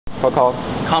Coco.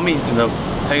 Come in and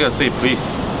take a seat, please.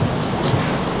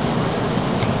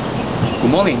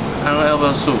 Good morning. I'm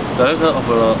Alvin Su, Director of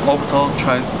Opto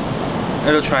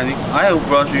Electronics. I have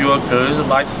brought your career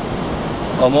light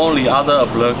among the other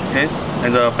applicants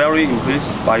and very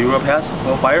impressed by your past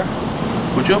profile.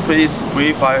 Would you please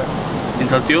briefly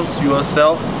introduce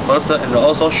yourself first and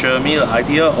also share me the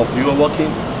idea of your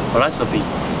working philosophy?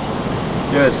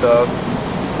 Yes,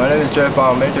 my name is Jeff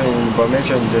Fang, major in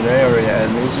information engineering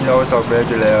and Michigan also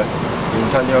graduated in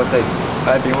 2006.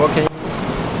 I've been working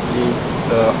in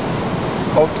the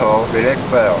Opto relax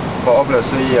field for over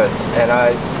 3 years, and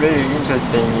I'm really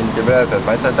interested in developing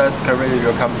my success career in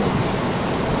your company.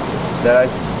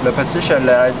 The position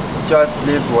that I just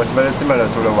did was very similar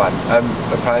to the one I'm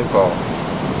applying for.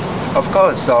 Of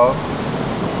course, so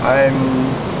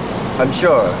I'm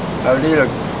sure I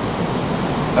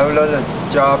will learn the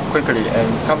job quickly and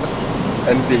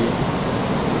be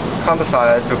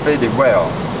compensated to fit it well.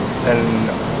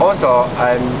 And also,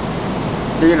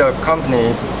 the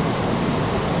company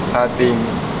have been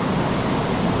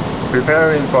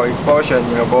preparing for expansion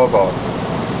in the global.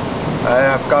 I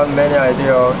have got many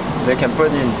ideas they can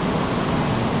put in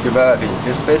developing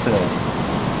this business.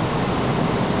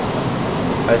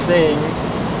 I think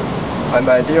I'm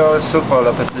ideal suit for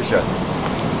the position.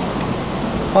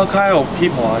 What kind of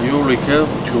people are you required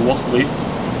to work with?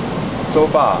 So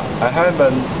far, I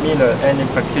haven't met any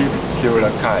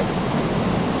particular kinds.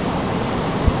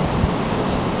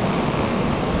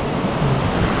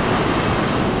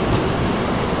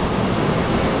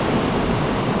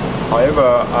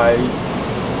 However, I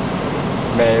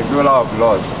may rule out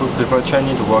those who prefer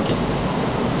training to working.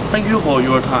 Thank you for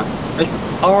your time.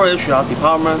 Our HR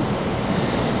department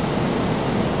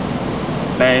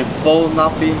may for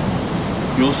nothing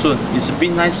you soon. It's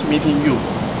been nice meeting you.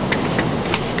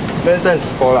 Many thanks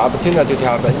for the opportunity to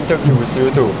have an interview with you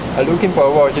too. I'm looking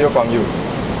forward to hear from you.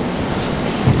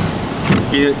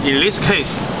 In this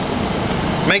case,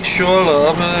 make sure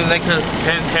the applicant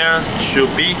hair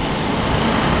should be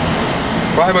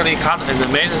privately cut and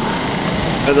made,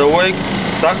 and the wig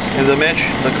sucks and match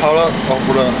the color of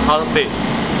the outfit.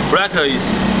 Black is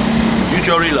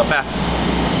usually the best.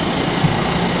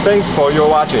 Thanks for your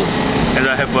watching. And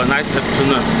have a nice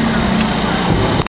afternoon.